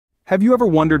Have you ever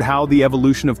wondered how the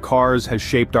evolution of cars has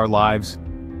shaped our lives?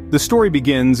 The story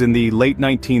begins in the late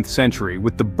 19th century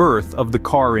with the birth of the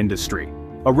car industry,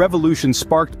 a revolution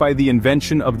sparked by the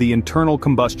invention of the internal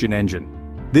combustion engine.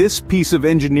 This piece of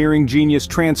engineering genius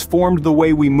transformed the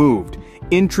way we moved,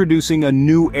 introducing a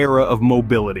new era of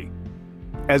mobility.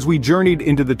 As we journeyed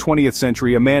into the 20th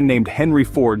century, a man named Henry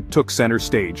Ford took center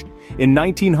stage. In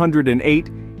 1908,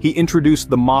 he introduced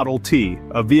the Model T,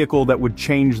 a vehicle that would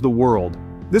change the world.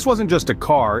 This wasn't just a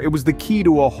car, it was the key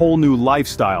to a whole new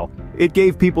lifestyle. It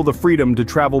gave people the freedom to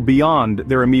travel beyond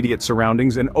their immediate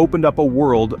surroundings and opened up a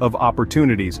world of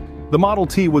opportunities. The Model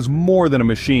T was more than a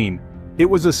machine. It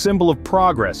was a symbol of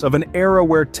progress, of an era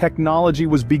where technology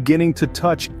was beginning to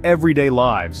touch everyday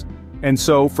lives. And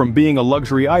so, from being a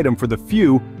luxury item for the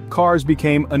few, cars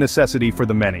became a necessity for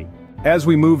the many. As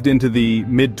we moved into the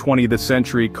mid-20th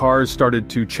century, cars started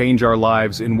to change our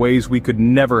lives in ways we could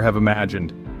never have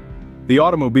imagined. The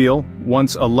automobile,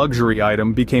 once a luxury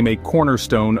item, became a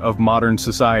cornerstone of modern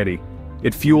society.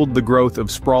 It fueled the growth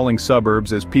of sprawling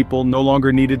suburbs as people no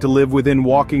longer needed to live within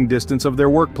walking distance of their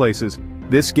workplaces.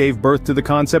 This gave birth to the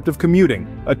concept of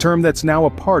commuting, a term that's now a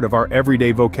part of our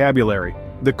everyday vocabulary.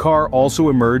 The car also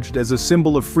emerged as a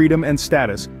symbol of freedom and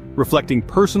status, reflecting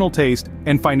personal taste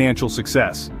and financial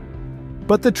success.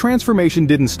 But the transformation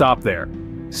didn't stop there.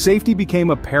 Safety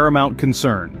became a paramount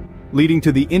concern, leading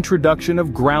to the introduction of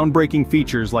groundbreaking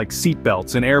features like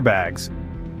seatbelts and airbags.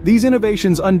 These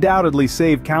innovations undoubtedly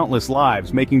saved countless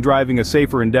lives, making driving a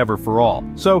safer endeavor for all.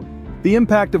 So, the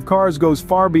impact of cars goes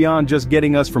far beyond just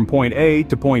getting us from point A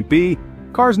to point B.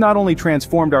 Cars not only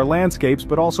transformed our landscapes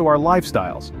but also our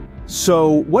lifestyles.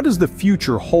 So, what does the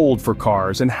future hold for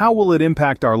cars and how will it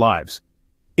impact our lives?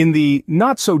 In the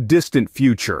not-so-distant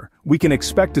future, we can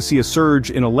expect to see a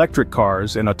surge in electric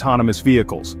cars and autonomous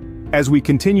vehicles. As we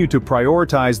continue to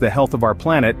prioritize the health of our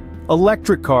planet,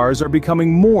 electric cars are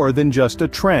becoming more than just a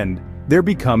trend. They're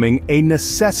becoming a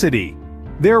necessity.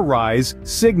 Their rise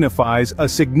signifies a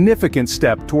significant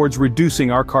step towards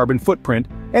reducing our carbon footprint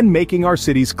and making our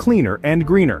cities cleaner and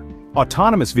greener.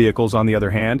 Autonomous vehicles, on the other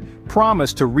hand,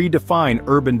 promise to redefine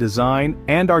urban design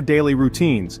and our daily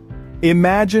routines.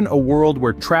 Imagine a world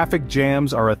where traffic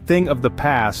jams are a thing of the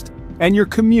past and your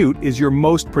commute is your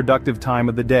most productive time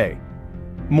of the day.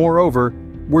 Moreover,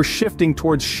 we're shifting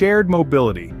towards shared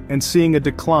mobility and seeing a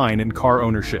decline in car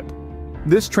ownership.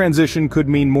 This transition could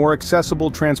mean more accessible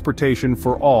transportation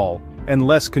for all and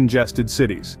less congested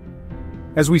cities.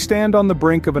 As we stand on the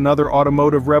brink of another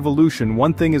automotive revolution,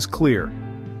 one thing is clear.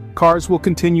 Cars will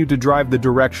continue to drive the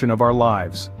direction of our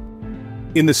lives.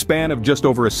 In the span of just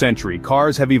over a century,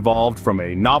 cars have evolved from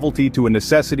a novelty to a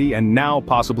necessity and now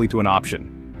possibly to an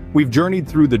option. We've journeyed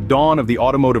through the dawn of the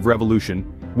automotive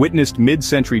revolution, witnessed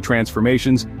mid-century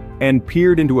transformations, and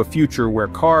peered into a future where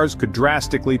cars could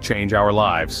drastically change our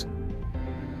lives.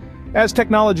 As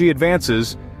technology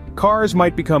advances, cars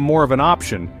might become more of an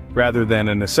option rather than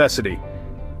a necessity.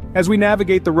 As we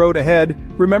navigate the road ahead,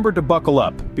 remember to buckle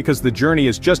up, because the journey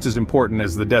is just as important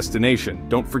as the destination.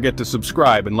 Don't forget to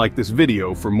subscribe and like this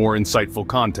video for more insightful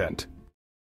content.